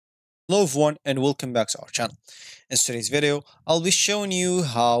Hello everyone and welcome back to our channel. In today's video, I'll be showing you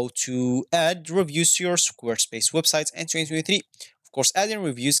how to add reviews to your Squarespace websites in 2023. Of course, adding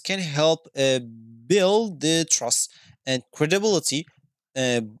reviews can help build the trust and credibility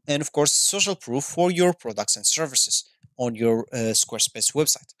and of course social proof for your products and services on your Squarespace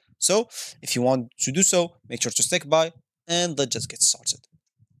website. So if you want to do so, make sure to stick by and let's just get started.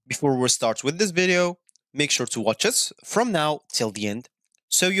 Before we start with this video, make sure to watch us from now till the end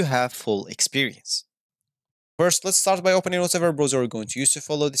so you have full experience. First, let's start by opening whatever browser you're going to use to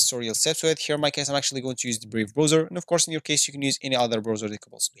follow this tutorial steps with. Here in my case, I'm actually going to use the Brave browser. And of course, in your case, you can use any other browser that you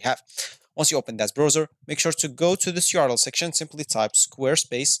could possibly have. Once you open that browser, make sure to go to this URL section, simply type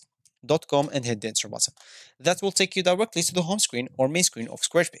squarespace.com and hit the enter button. That will take you directly to the home screen or main screen of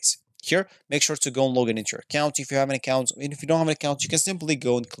Squarespace. Here, make sure to go and log in into your account if you have an account. And if you don't have an account, you can simply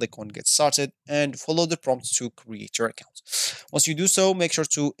go and click on Get Started and follow the prompt to create your account. Once you do so, make sure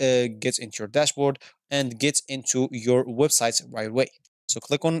to get into your dashboard and get into your website right away. So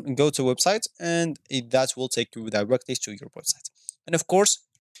click on Go to Website and that will take you directly to your website. And of course,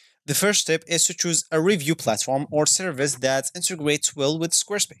 the first step is to choose a review platform or service that integrates well with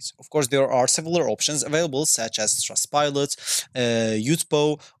Squarespace. Of course, there are several options available such as Trustpilot,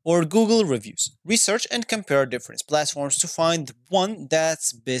 Utpo, or Google Reviews. Research and compare different platforms to find one that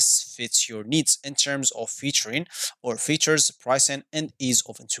best fits your needs in terms of featuring or features, pricing, and ease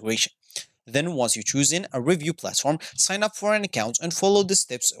of integration. Then, once you choose in a review platform, sign up for an account and follow the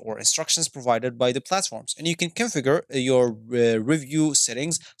steps or instructions provided by the platforms. And you can configure your review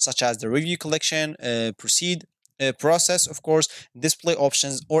settings, such as the review collection, process, of course, display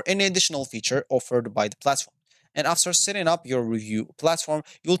options, or any additional feature offered by the platform. And after setting up your review platform,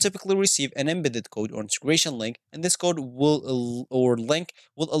 you'll typically receive an embedded code or integration link, and this code will or link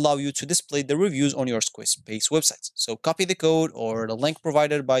will allow you to display the reviews on your Squarespace websites. So copy the code or the link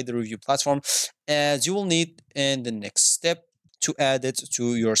provided by the review platform as you will need in the next step to add it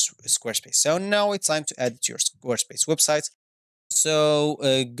to your Squarespace. So now it's time to add it to your Squarespace website. So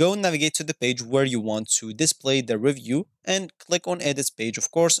go navigate to the page where you want to display the review and click on edit page, of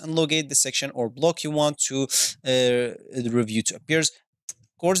course, and locate the section or block you want to the review to appear.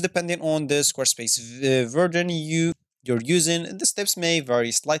 Of course, depending on the Squarespace version you're using, the steps may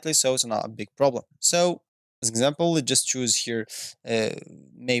vary slightly, so it's not a big problem. So as example, let's just choose here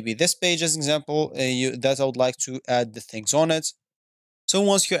maybe this page as example that I would like to add the things on it. So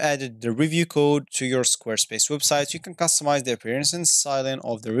once you added the review code to your Squarespace website, you can customize the appearance and styling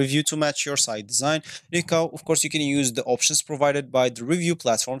of the review to match your site design. Of course, you can use the options provided by the review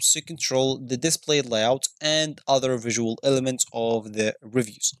platforms to control the display layout and other visual elements of the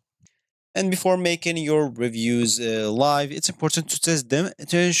reviews. And before making your reviews live, it's important to test them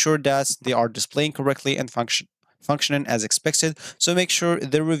to ensure that they are displaying correctly and functioning as expected. So make sure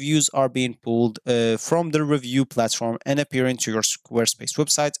the reviews are being pulled from the review platform and appearing to your Squarespace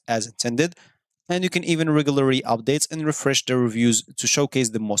website as intended. And you can even regularly update and refresh the reviews to showcase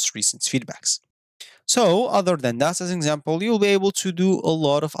the most recent feedbacks. So other than that, as an example, you'll be able to do a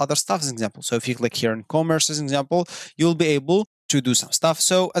lot of other stuff as an example. So if you click here in commerce as an example, you'll be able to do some stuff.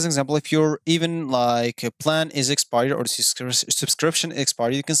 So as an example, if your even like a plan is expired or subscription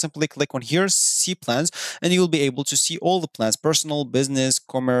expired, you can simply click on here, see plans, and you'll be able to see all the plans, personal, business,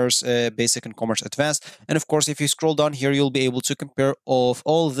 commerce, basic, and commerce advanced. And of course, if you scroll down here, you'll be able to compare of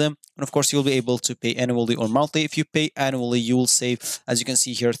all of them. And of course, you'll be able to pay annually or monthly. If you pay annually, you will save, as you can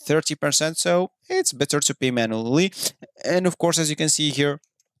see here, 30%. So it's better to pay manually. And of course, as you can see here,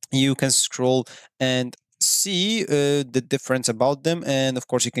 you can scroll and see the difference about them, and of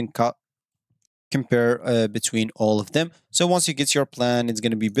course you can compare between all of them. So once you get your plan, it's going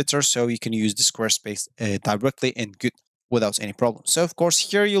to be better, so you can use the Squarespace directly and good without any problem. So of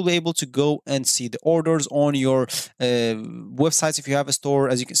course here you'll be able to go and see the orders on your websites. If you have a store,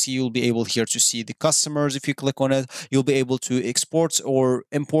 as you can see, you'll be able here to see the customers. If you click on it, you'll be able to export or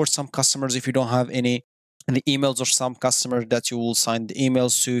import some customers if you don't have any the emails or some customers that you will sign the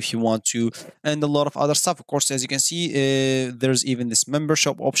emails to if you want to, and a lot of other stuff. Of course, as you can see, there's even this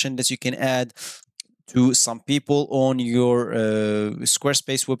membership option that you can add to some people on your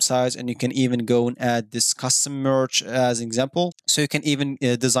Squarespace website, and you can even go and add this custom merch as an example. So you can even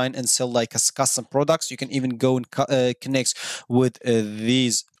design and sell like as custom products. You can even go and connect with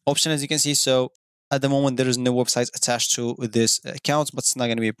these options, as you can see. So at the moment, there is no website attached to this account, but it's not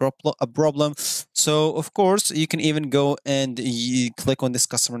going to be a problem. So, of course, you can even go and click on this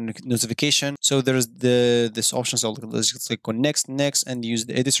customer notification. So there's this option. So let's click on next, and use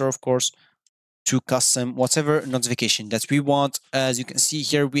the editor, of course. to custom whatever notification that we want. As you can see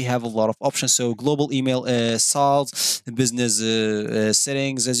here, we have a lot of options. So global email salts, business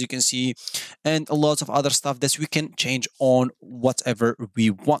settings, as you can see, and a lot of other stuff that we can change on whatever we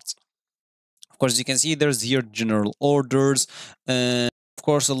want. Of course, you can see there's here general orders, and of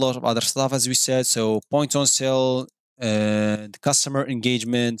course a lot of other stuff as we said. So point on sale, the customer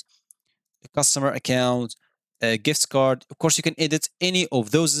engagement, the customer account, a gift card. Of course, you can edit any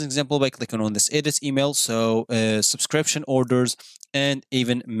of those as an example by clicking on this edit email. So subscription orders and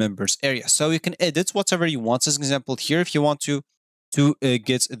even members area. So you can edit whatever you want as an example here if you want to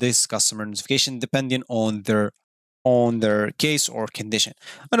get this customer notification depending on their case or condition.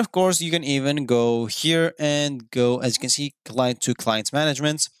 And of course, you can even go here and go, as you can see, client to client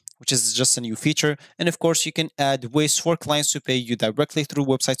management, which is just a new feature. And of course, you can add ways for clients to pay you directly through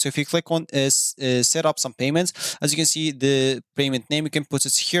website. So if you click on set up some payments, as you can see, the payment name, you can put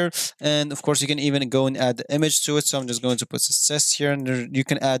it here. And of course, you can even go and add the image to it. So I'm just going to put success here, and you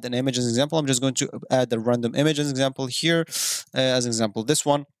can add an image as an example. I'm just going to add a random image as an example here, as an example, this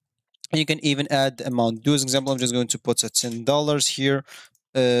one. And you can even add the amount due as an example. I'm just going to put a $10 here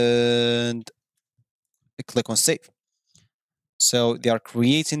and click on save. So they are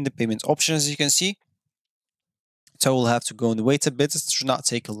creating the payment option as you can see. So we'll have to go and wait a bit. It should not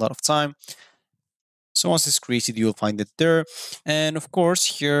take a lot of time. So once it's created, you'll find it there. And of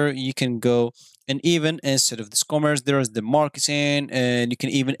course, here you can go and even instead of this commerce, there is the marketing, and you can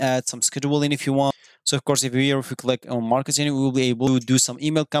even add some scheduling if you want. So of course, if we click on marketing, we will be able to do some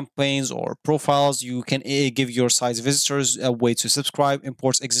email campaigns or profiles. You can give your site's visitors a way to subscribe,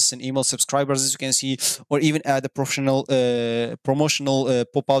 import existing email subscribers, as you can see, or even add a professional promotional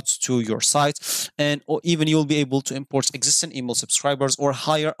pop-outs to your site. And or even you'll be able to import existing email subscribers or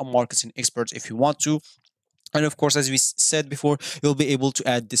hire a marketing expert if you want to. And of course, as we said before, you'll be able to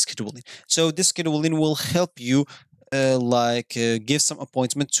add this scheduling. So this scheduling will help you give some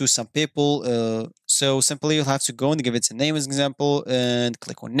appointment to some people. So simply you'll have to go and give it a name as an example and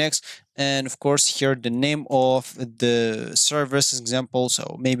click on next. And of course here the name of the service as example.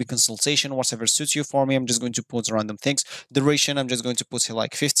 So maybe consultation, whatever suits you. For me, I'm just going to put random things. Duration, I'm just going to put here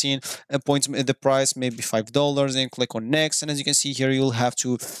like 15. Appointment, the price maybe $5, and click on next. And as you can see here, you'll have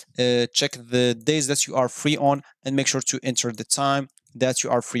to check the days that you are free on and make sure to enter the time that you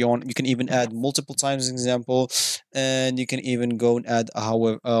are free on. You can even add multiple times as an example, and you can even go and add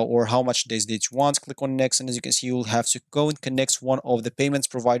how much days that you want. Click on next, and as you can see, you'll have to go and connect one of the payments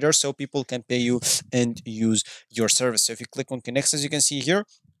providers so people can pay you and use your service. So if you click on connect, as you can see here,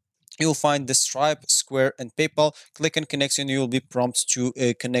 you'll find the Stripe, Square, and PayPal. Click on connection, you will be prompted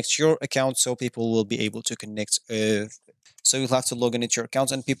to connect your account so people will be able to connect. So you'll have to log in into your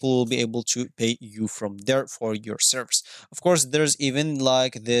account and people will be able to pay you from there for your service. Of course, there's even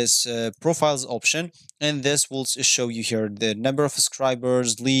like this profiles option, and this will show you here the number of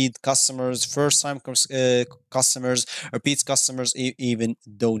subscribers, lead customers, first time customers, repeat customers, even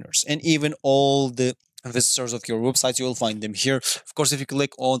donors, and even all the visitors of your website. You will find them here. Of course, if you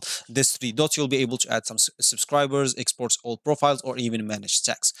click on this three dots, you'll be able to add some subscribers, export all profiles, or even manage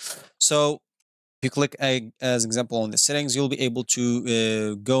tags. So if you click as example on the settings, you'll be able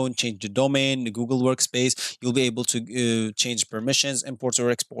to go and change the domain, the Google Workspace. You'll be able to change permissions, import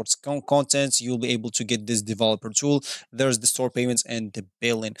or export contents. You'll be able to get this developer tool. There's the store payments and the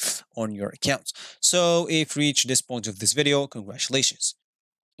billing on your account. So if you reach this point of this video, congratulations.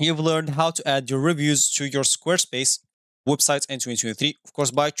 You've learned how to add your reviews to your Squarespace websites in 2023, of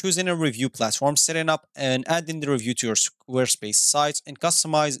course, by choosing a review platform, setting up and adding the review to your Squarespace sites, and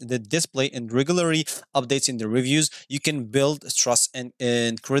customize the display and regularly updating the reviews. You can build trust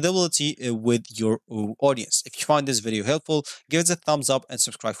and credibility with your audience. If you find this video helpful, give it a thumbs up and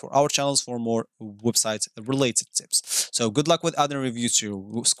subscribe for our channels for more website related tips. So good luck with adding reviews to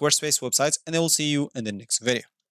your Squarespace websites, and I will see you in the next video.